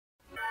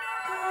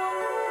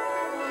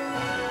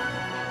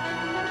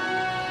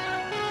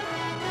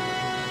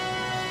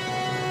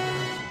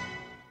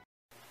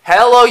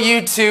Hello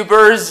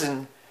YouTubers,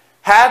 and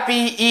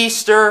happy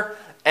Easter,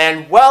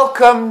 and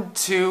welcome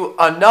to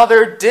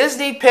another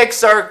Disney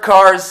Pixar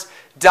Cars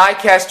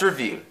diecast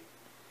review.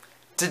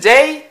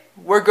 Today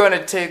we're going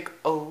to take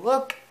a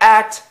look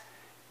at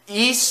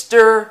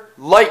Easter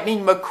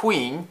Lightning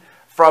McQueen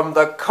from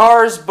the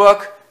Cars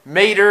book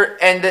Mater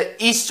and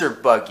the Easter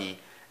Buggy.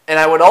 And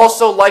I would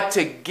also like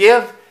to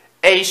give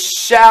a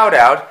shout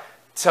out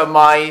to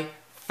my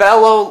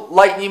fellow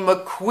Lightning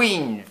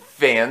McQueen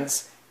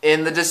fans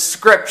in the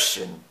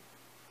description.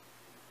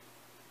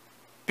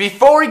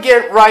 Before we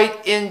get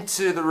right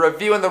into the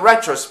review and the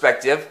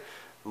retrospective,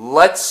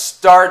 let's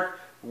start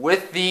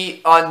with the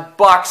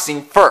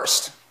unboxing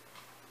first.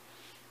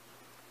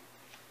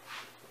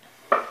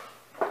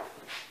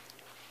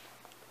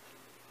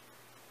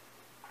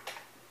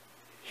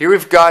 Here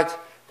we've got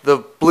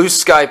the blue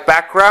sky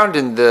background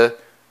and the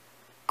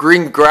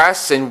green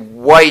grass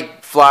and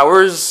white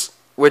flowers,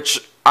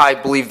 which I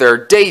believe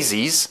they're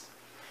daisies.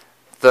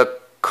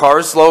 The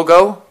Cars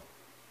logo,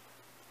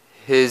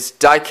 his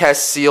diecast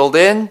sealed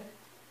in,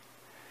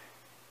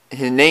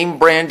 his name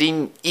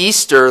branding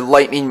Easter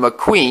Lightning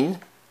McQueen,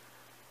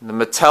 the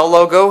Mattel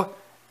logo,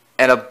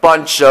 and a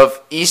bunch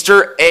of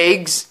Easter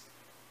eggs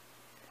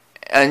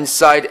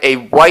inside a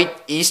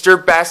white Easter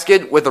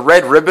basket with a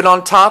red ribbon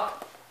on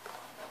top.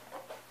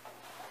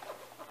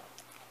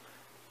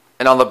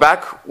 And on the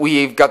back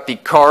we've got the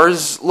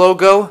Cars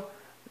logo,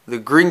 the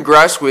green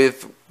grass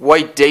with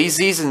white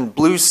daisies and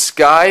blue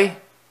sky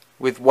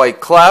with white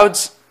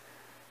clouds,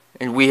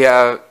 and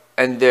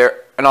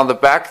on the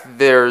back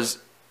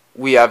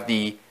we have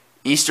the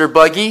Easter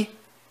Buggy,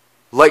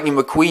 Lightning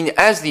McQueen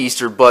as the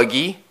Easter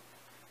Buggy,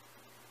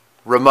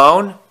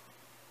 Ramon,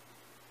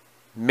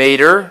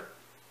 Mater,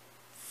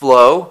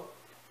 Flo,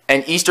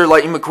 and Easter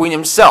Lightning McQueen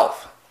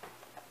himself.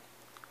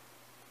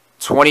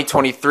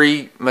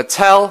 2023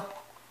 Mattel,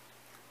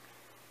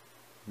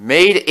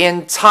 made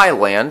in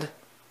Thailand,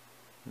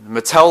 the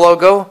Mattel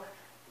logo,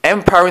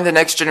 empowering the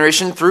next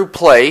generation through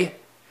play,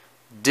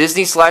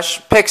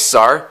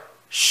 Disney/Pixar,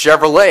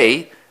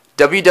 Chevrolet,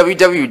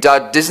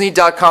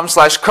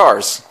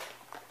 www.disney.com/cars.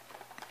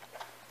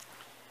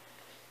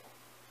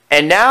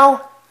 And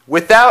now,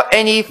 without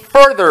any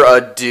further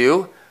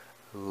ado,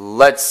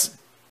 let's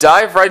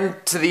dive right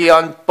into the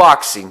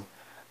unboxing.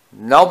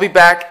 And I'll be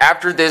back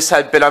after this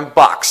had been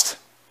unboxed.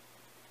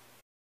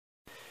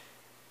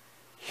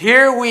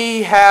 Here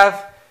we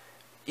have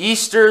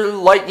Easter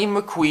Lightning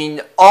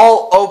McQueen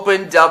all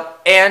opened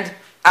up and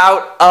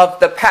out of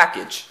the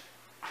package.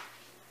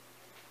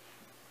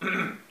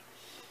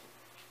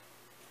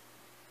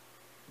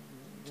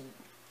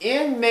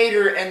 In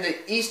Mater and the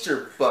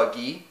Easter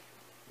Buggy,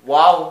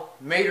 while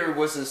Mater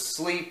was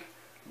asleep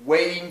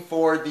waiting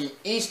for the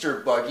Easter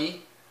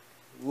Buggy,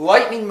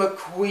 Lightning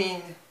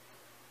McQueen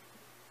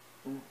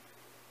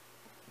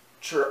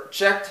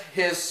checked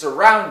his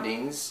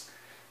surroundings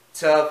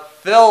to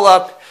fill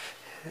up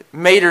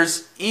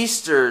Mater's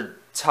Easter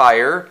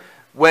tire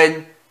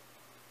when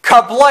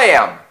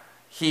kablam!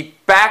 He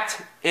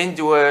backed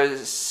into a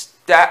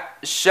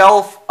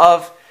shelf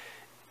of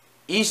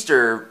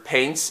Easter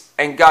paints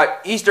and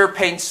got Easter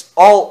paints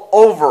all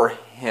over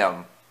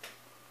him,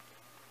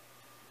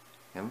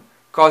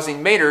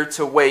 causing Mater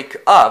to wake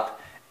up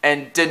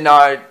and did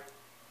not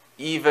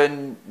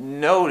even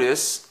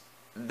notice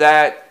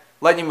that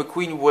Lightning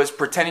McQueen was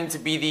pretending to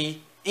be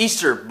the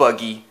Easter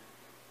Buggy.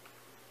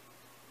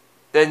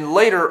 Then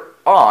later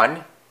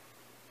on,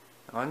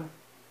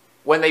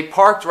 when they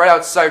parked right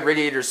outside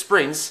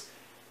Radiatorsprings,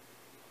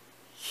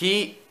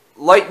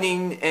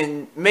 Lightning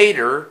and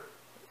Mater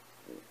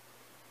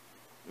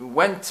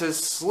went to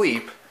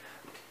sleep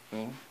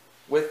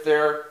with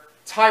their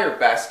tire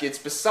baskets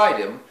beside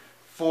him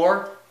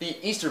for the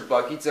Easter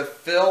Buggy to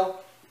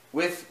fill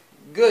with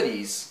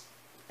goodies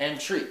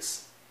and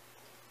treats.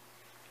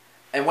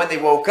 And when they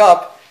woke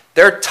up,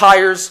 their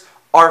tires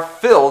are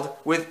filled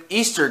with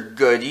Easter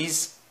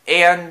goodies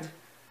and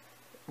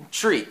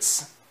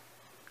treats.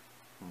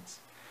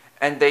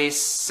 And they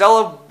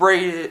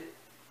celebrated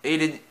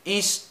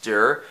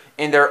Easter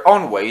in their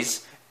own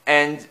ways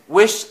and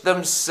wished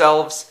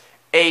themselves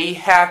a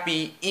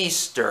happy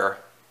Easter.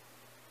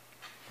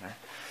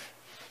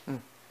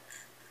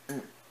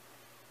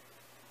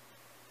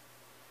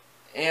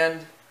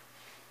 And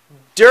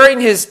during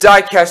his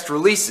diecast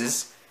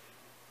releases,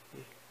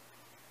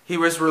 he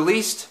was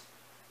released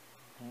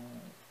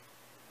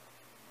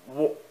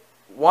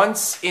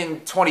once in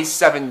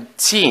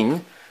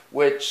 2017,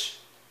 which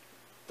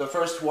the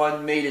first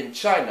one made in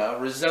China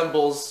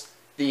resembles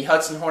the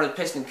hudsonhornet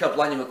pistoncup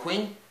Lightning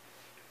McQueen,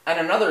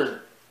 and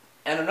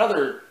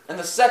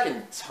the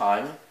second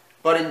time,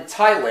 but in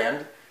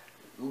Thailand,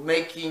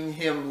 making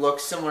him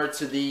look similar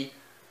to the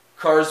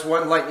Cars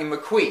 1 Lightning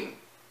McQueen.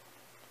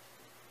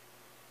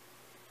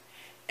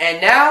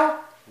 And now,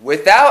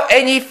 without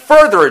any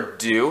further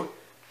ado,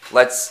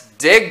 let's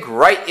dig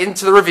right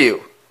into the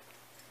review.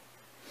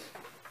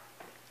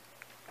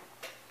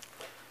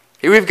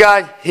 Here we've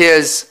got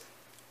his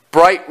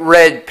bright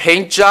red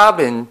paint job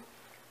and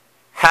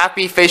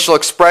happy facial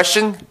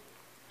expression.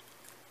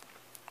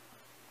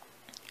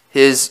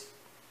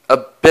 a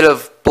bit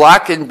of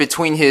black in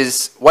between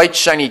his white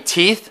shiny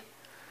teeth,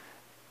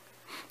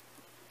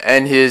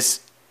 and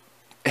his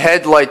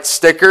headlight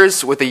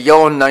stickers with a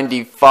yellow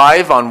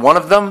 95 on one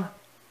of them.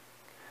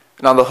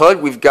 And on the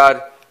hood we've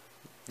got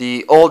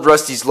the old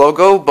Rust-eze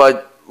logo,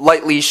 but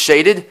lightly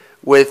shaded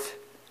with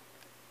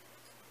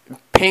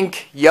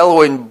pink,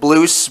 yellow, and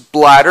blue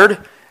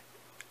splattered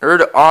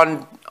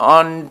on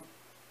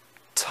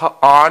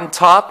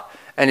top,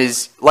 and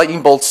his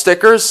lightning bolt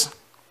stickers.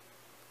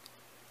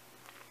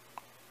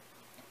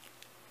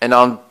 And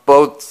on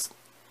both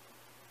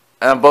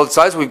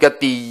sides we've got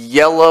the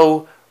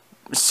yellow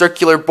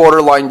circular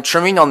borderline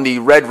trimming on the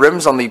red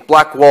rims on the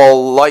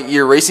Blackwall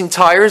Lightyear racing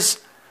tires,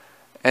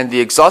 and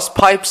the exhaust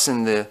pipes,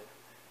 and the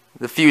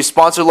few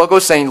sponsor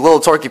logos saying Little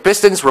Torquey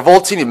Pistons,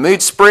 Revolting, and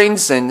Mood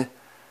Springs, and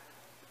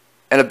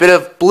a bit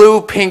of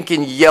blue, pink,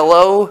 and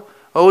yellow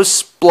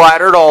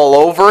splattered all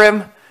over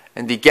him,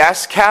 and the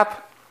gas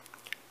cap.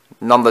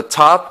 And on the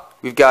top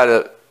we've got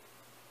a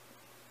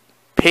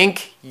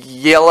pink,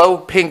 yellow,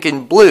 pink,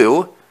 and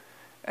blue,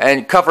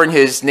 and covering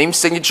his name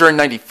signature in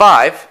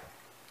 95.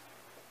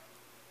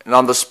 And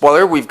on the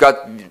spoiler we've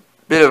got a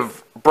bit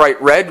of bright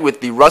red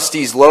with the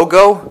Rust-eze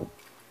logo.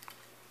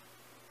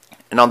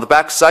 And on the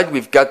back side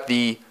we've got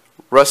the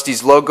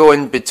Rust-eze logo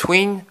in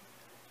between,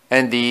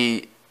 and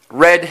the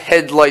red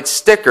headlight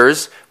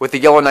stickers with the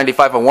yellow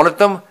 95 on one of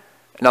them.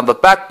 And on the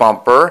back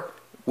bumper,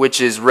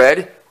 which is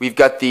red, we've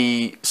got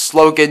the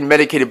slogan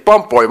Medicated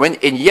Bump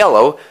Ornament in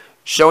yellow,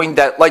 showing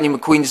that Lightning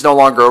McQueen is no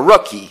longer a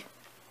rookie.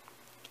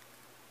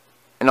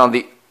 And on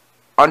the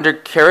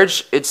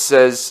undercarriage it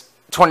says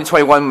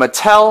 2021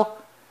 Mattel,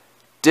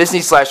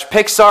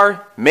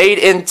 Disney/Pixar, made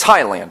in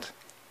Thailand.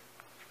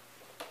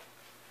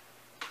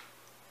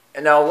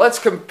 And now let's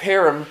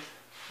compare him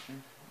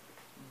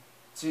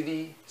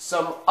to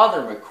some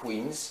other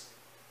McQueens.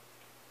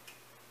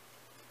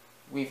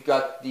 We've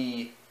got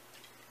the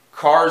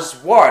Cars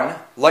 1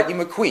 Lightning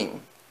McQueen.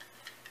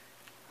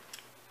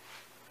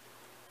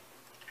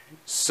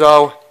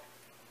 So,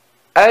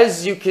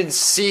 as you can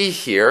see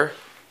here,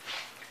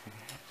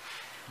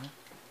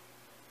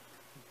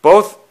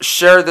 both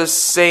share the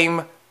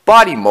same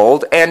body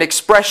mold and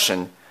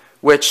expression,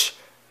 which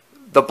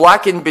the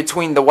black in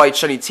between the white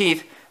shiny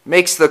teeth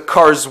makes the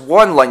Cars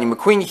 1 Lightning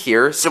McQueen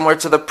here similar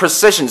to the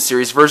Precision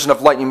Series version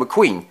of Lightning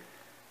McQueen.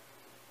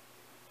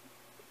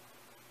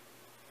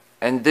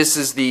 And this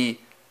is the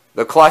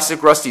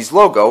classic Rust-eze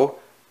logo,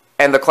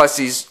 and the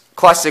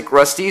classic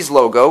Rust-eze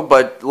logo,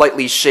 but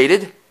lightly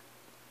shaded.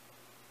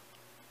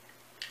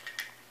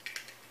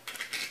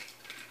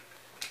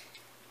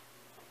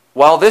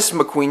 While this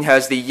McQueen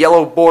has the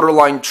yellow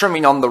borderline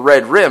trimming on the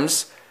red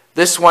rims,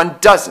 this one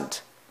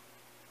doesn't.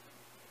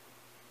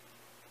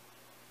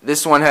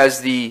 This one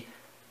has the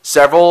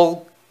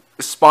several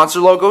sponsor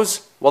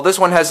logos, while this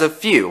one has a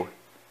few.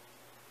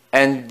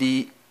 And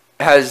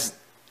has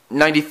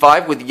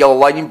 95 with yellow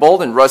lightning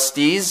bolt and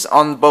Rust-eze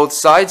on both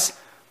sides,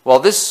 while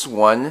this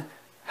one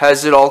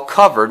has it all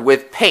covered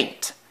with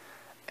paint.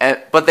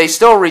 But they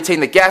still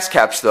retain the gas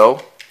caps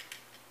though.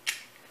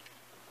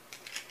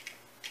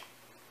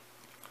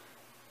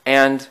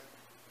 And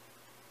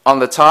on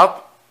the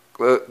top,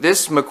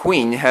 this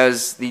McQueen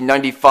has the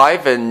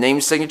 95 and name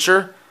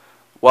signature,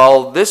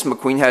 while this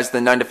McQueen has the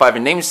 95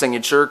 and name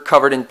signature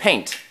covered in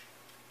paint.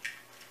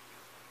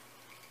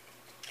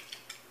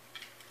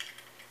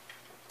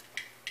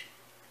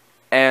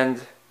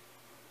 And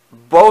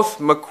both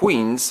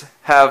McQueens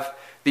have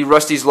the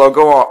Rust-eze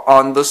logo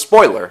on the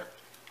spoiler.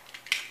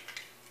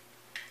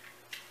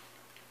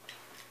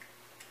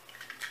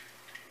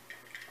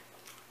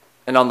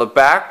 And on the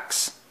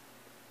backs,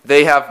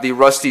 they have the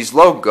Rust-eze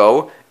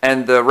logo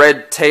and the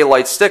red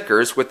taillight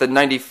stickers with the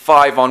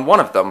 95 on one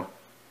of them.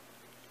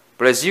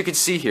 But as you can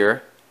see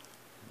here,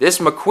 this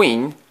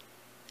McQueen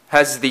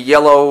has the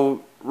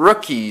yellow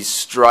rookie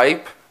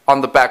stripe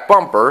on the back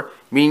bumper,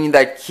 meaning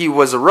that he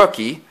was a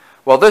rookie,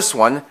 while this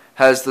one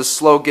has the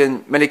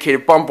slogan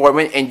Medicated Bump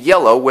Ornament in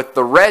yellow with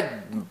the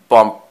red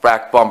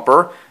back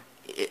bumper,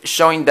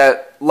 showing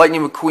that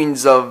Lightning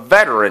McQueen's a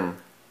veteran.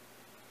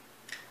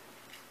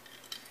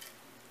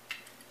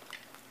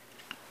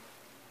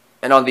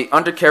 And on the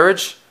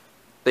undercarriage,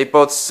 they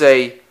both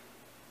say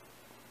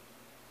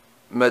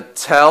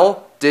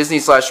Mattel,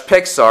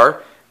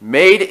 Disney/Pixar,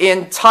 made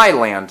in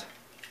Thailand.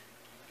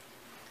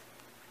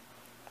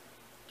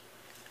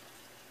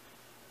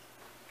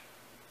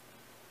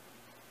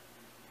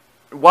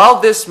 While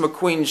this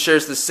McQueen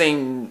shares the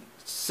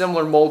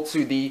similar mold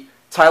to the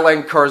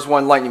Thailand Cars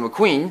 1 Lightning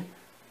McQueen,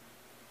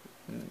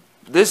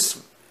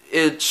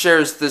 it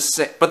shares the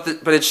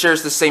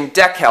same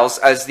decals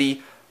as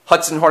the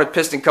Hudson-Hornet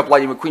Piston-cup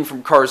Lightning McQueen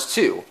from Cars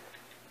 2.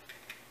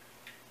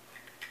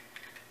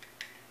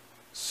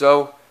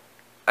 So,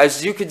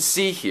 as you can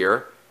see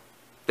here,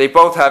 they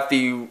both have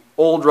the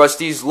old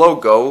Rust-eze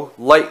logo,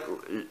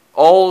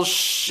 all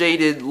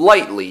shaded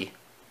lightly.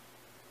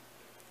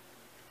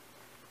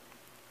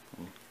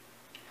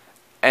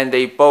 And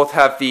they both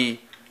have the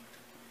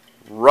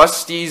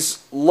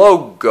Rust-eze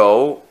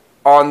logo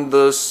on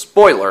the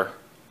spoiler.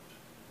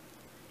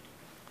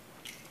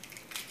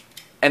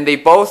 and they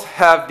both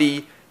have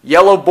the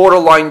yellow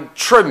borderline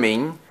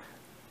trimming.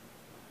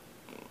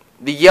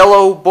 The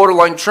yellow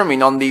borderline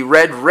trimming on the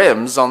red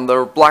rims on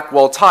the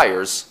Blackwell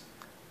tires.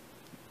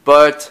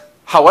 But,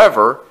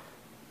 however,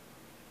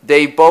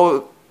 they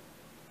both,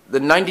 the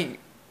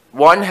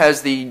 91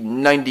 has the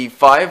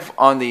 95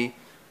 on the,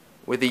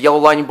 with the yellow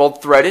lightning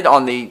bolt threaded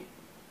on the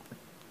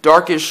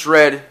dark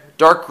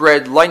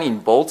red lightning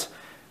bolt,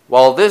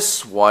 while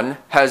this one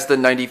has the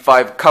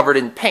 95 covered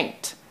in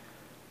paint,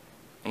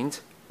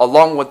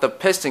 along with the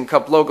Piston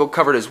Cup logo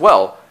covered as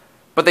well.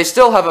 But they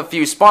still have a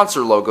few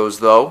sponsor logos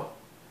though,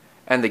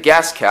 and the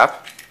gas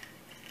cap.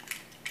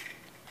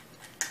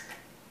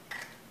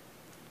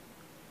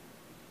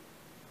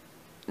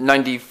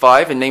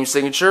 '95 and name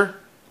signature,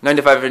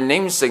 95 and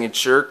name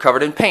signature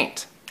covered in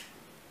paint.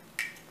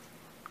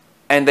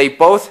 And they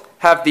both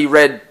have the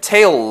red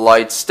tail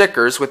light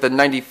stickers with the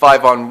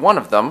 95 on one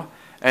of them,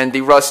 and the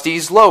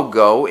Rust-eze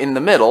logo in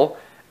the middle,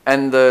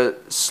 and the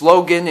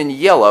slogan in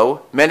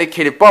yellow,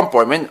 medicated bump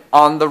ornament,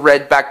 on the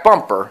red back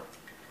bumper.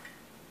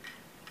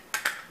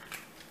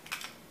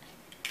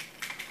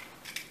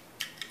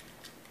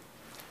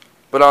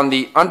 But on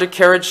the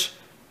undercarriage,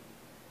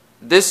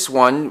 this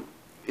one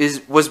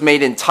was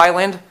made in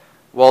Thailand,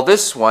 while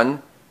this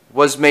one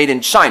was made in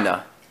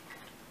China.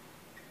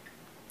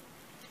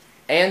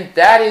 And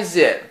that is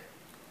it.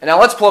 And now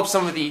let's pull up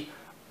some of the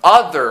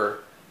other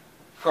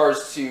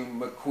Cars 2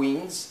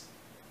 McQueens.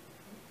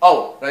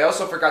 Oh, and I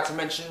also forgot to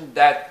mention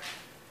that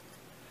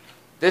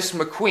this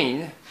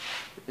McQueen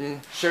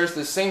shares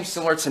the same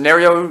similar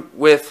scenario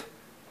with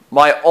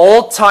my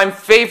all-time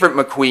favorite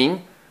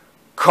McQueen,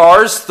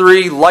 Cars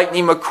 3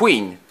 Lightning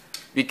McQueen,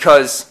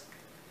 because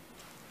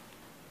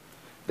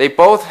they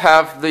both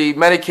have the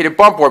medicated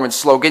bump ornament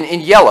slogan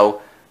in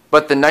yellow,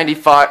 but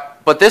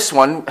this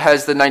one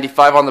has the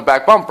 95 on the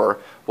back bumper,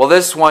 while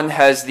this one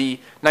has the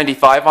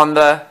 95 on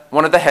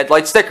one of the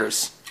headlight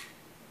stickers.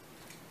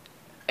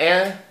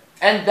 And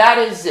that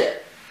is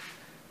it.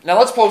 Now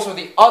let's pull up some of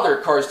the other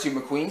Cars 2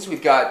 McQueens.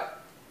 We've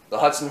got the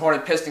Hudson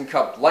Hornet Piston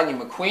Cup Lightning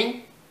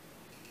McQueen,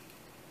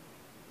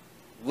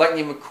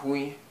 Lightning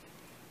McQueen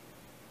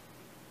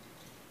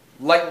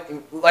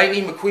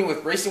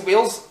with racing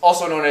wheels,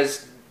 also known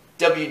as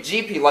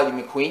WGP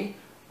Lightning McQueen,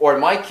 or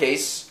in my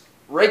case,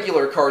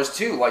 regular Cars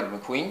 2 Lightning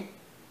McQueen,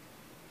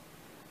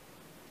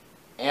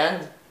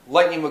 and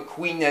Lightning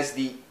McQueen as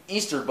the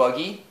Easter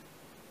buggy,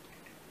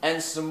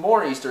 and some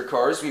more Easter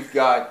cars. We've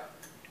got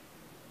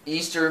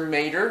Easter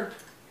Mater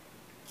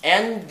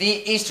and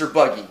the Easter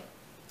buggy.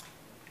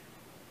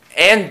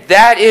 And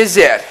that is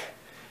it.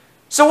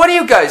 So what do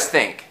you guys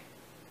think?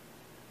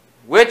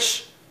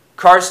 Which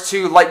Cars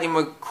 2 Lightning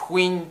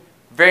McQueen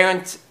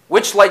variant,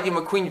 which Lightning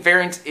McQueen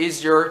variant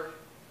is your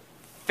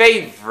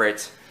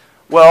favorite?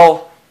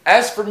 Well,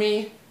 as for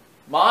me,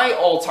 my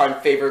all-time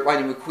favorite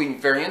Lightning McQueen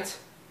variant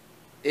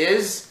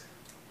is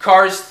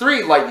Cars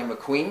 3 Lightning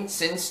McQueen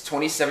since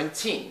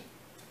 2017.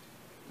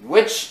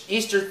 Which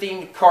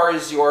Easter-themed car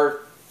is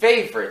your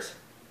favorite?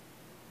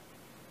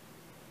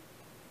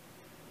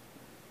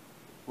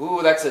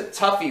 Ooh, that's a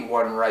toughie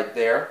one right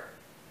there.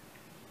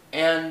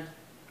 And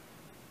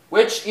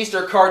which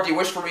Easter car do you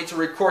wish for me to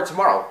record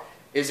tomorrow?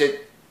 Is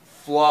it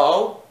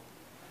Flo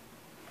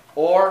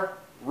or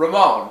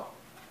Ramon?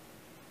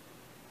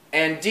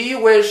 And do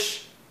you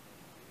wish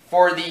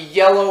for the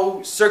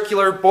yellow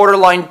circular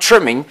borderline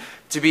trimming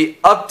to be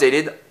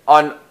updated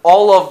on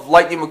all of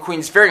Lightning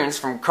McQueen's variants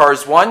from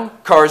Cars 1,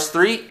 Cars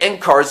 3, and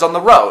Cars on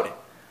the Road?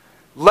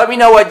 Let me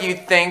know what you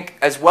think,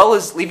 as well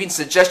as leaving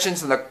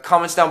suggestions in the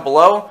comments down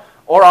below,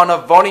 or on the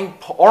voting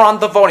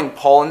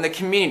poll in the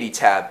community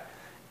tab.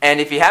 And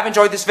if you have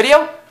enjoyed this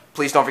video,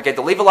 please don't forget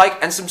to leave a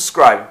like and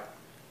subscribe.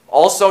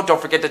 Also,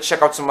 don't forget to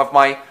check out some of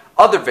my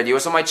other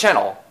videos on my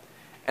channel.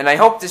 And I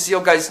hope to see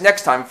you guys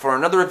next time for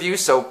another review,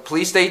 so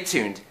please stay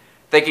tuned.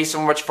 Thank you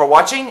so much for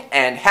watching,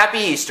 and Happy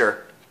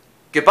Easter!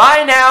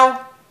 Goodbye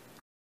now!